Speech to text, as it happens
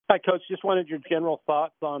Hi, Coach. Just wanted your general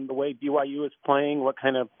thoughts on the way BYU is playing. What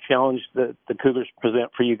kind of challenge the Cougars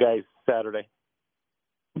present for you guys Saturday?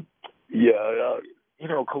 Yeah,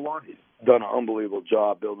 Kalani's done an unbelievable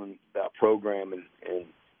job building that program and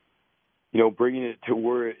bringing it to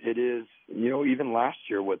where it is, even last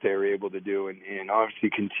year what they were able to do and obviously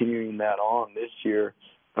continuing that on this year.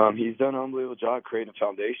 He's done an unbelievable job creating a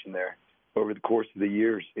foundation there over the course of the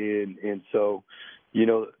years. And so,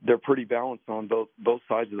 they're pretty balanced on both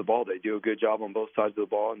sides of the ball. They do a good job on both sides of the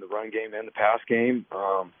ball in the run game and the pass game.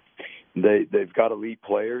 They've got elite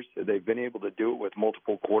players. They've been able to do it with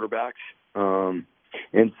multiple quarterbacks.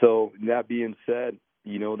 And so that being said,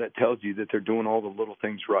 that tells you that they're doing all the little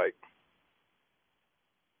things right.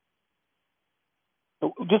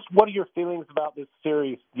 Just what are your feelings about this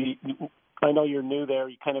series? I know you're new there.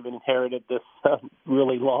 You kind of inherited this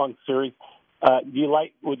really long series.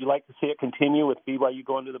 Would you like to see it continue with BYU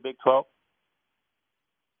going to the Big 12?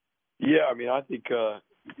 Yeah, I think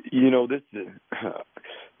this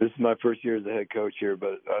is my first year as a head coach here,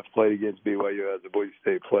 but I've played against BYU as a Boise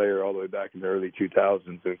State player all the way back in the early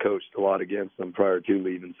 2000s and coached a lot against them prior to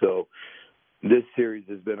leaving. So this series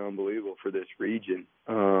has been unbelievable for this region.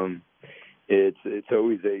 It's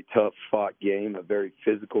always a tough fought game, a very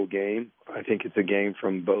physical game. I think it's a game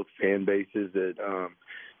from both fan bases that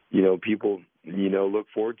people look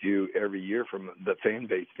forward to every year from the fan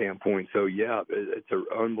base standpoint. So yeah, it's an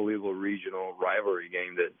unbelievable regional rivalry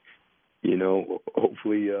game that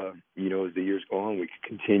hopefully as the years go on we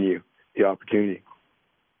can continue the opportunity.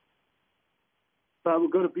 We'll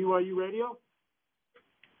go to BYU Radio.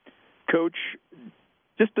 Coach,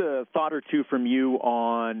 just a thought or two from you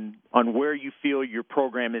on where you feel your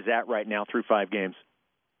program is at right now through 5 games.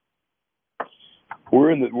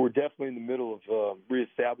 We're definitely in the middle of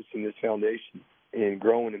reestablishing this foundation and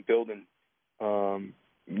growing and building,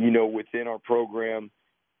 within our program,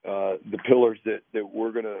 the pillars that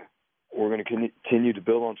we're gonna continue to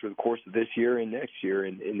build on through the course of this year and next year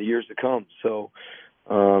and in the years to come. So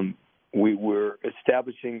we're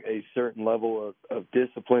establishing a certain level of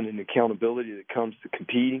discipline and accountability that comes to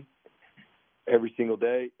competing every single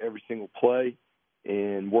day, every single play,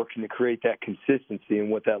 and working to create that consistency and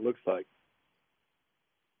what that looks like.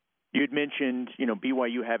 You'd mentioned,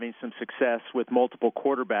 BYU having some success with multiple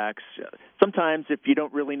quarterbacks. Sometimes if you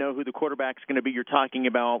don't really know who the quarterback's going to be, you're talking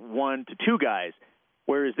about 1 to 2 guys,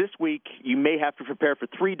 whereas this week you may have to prepare for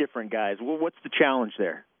 3 different guys. Well, what's the challenge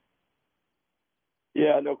there?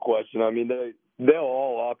 Yeah, no question. They'll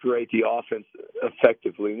all operate the offense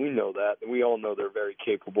effectively. We know that. We all know they're very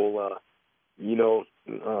capable.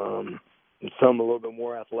 Some a little bit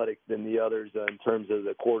more athletic than the others in terms of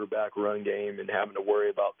the quarterback run game and having to worry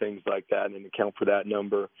about things like that and account for that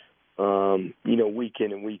number. Week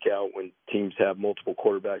in and week out when teams have multiple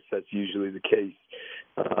quarterbacks, that's usually the case.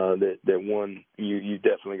 That one you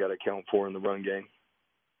definitely got to account for in the run game.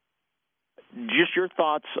 Just your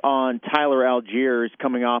thoughts on Tyler Algiers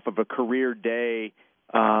coming off of a career day.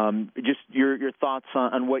 Just your thoughts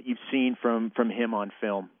on what you've seen from him on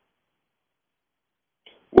film.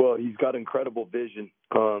 Well, he's got incredible vision.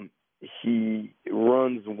 He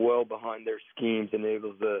runs well behind their schemes and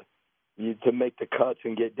able to make the cuts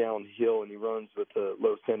and get downhill, and he runs with a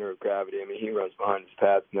low center of gravity. He runs behind his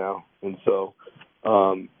pads now. And so,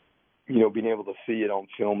 being able to see it on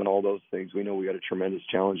film and all those things, we know we got a tremendous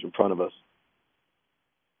challenge in front of us.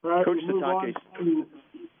 All right, Coach Satake.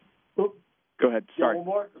 Go ahead. Sorry. One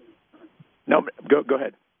more? No, go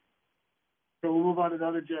ahead. So we'll move on to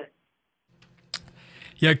another Jay.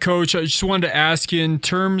 Yeah, Coach, I just wanted to ask you, in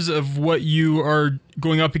terms of what you are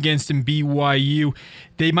going up against in BYU,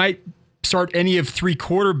 they might start any of 3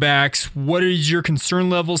 quarterbacks. What is your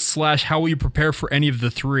concern level / how will you prepare for any of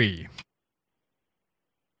the 3?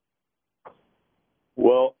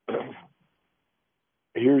 Well,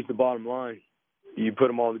 here's the bottom line. You put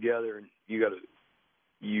them all together and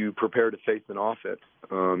you prepare to face an offense.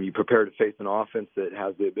 You prepare to face an offense that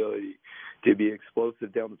has the ability to be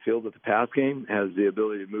explosive down the field with the pass game, has the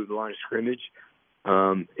ability to move the line of scrimmage,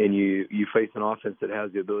 and you face an offense that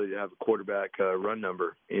has the ability to have a quarterback run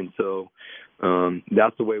number. And so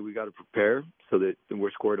that's the way we got to prepare so that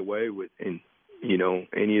we're squared away with any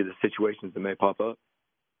of the situations that may pop up.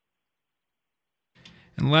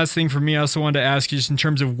 And the last thing for me, I also wanted to ask you, just in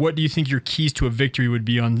terms of what do you think your keys to a victory would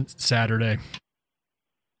be on Saturday?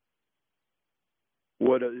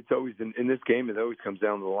 It's always in this game, it always comes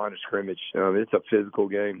down to the line of scrimmage. It's a physical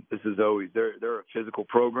game. This is always they're a physical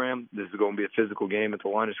program. This is going to be a physical game at the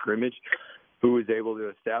line of scrimmage. Who is able to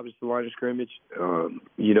establish the line of scrimmage?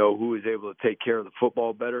 Who is able to take care of the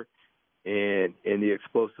football better, and the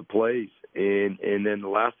explosive plays. And then the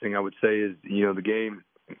last thing I would say is the game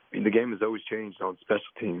the game has always changed on special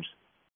teams.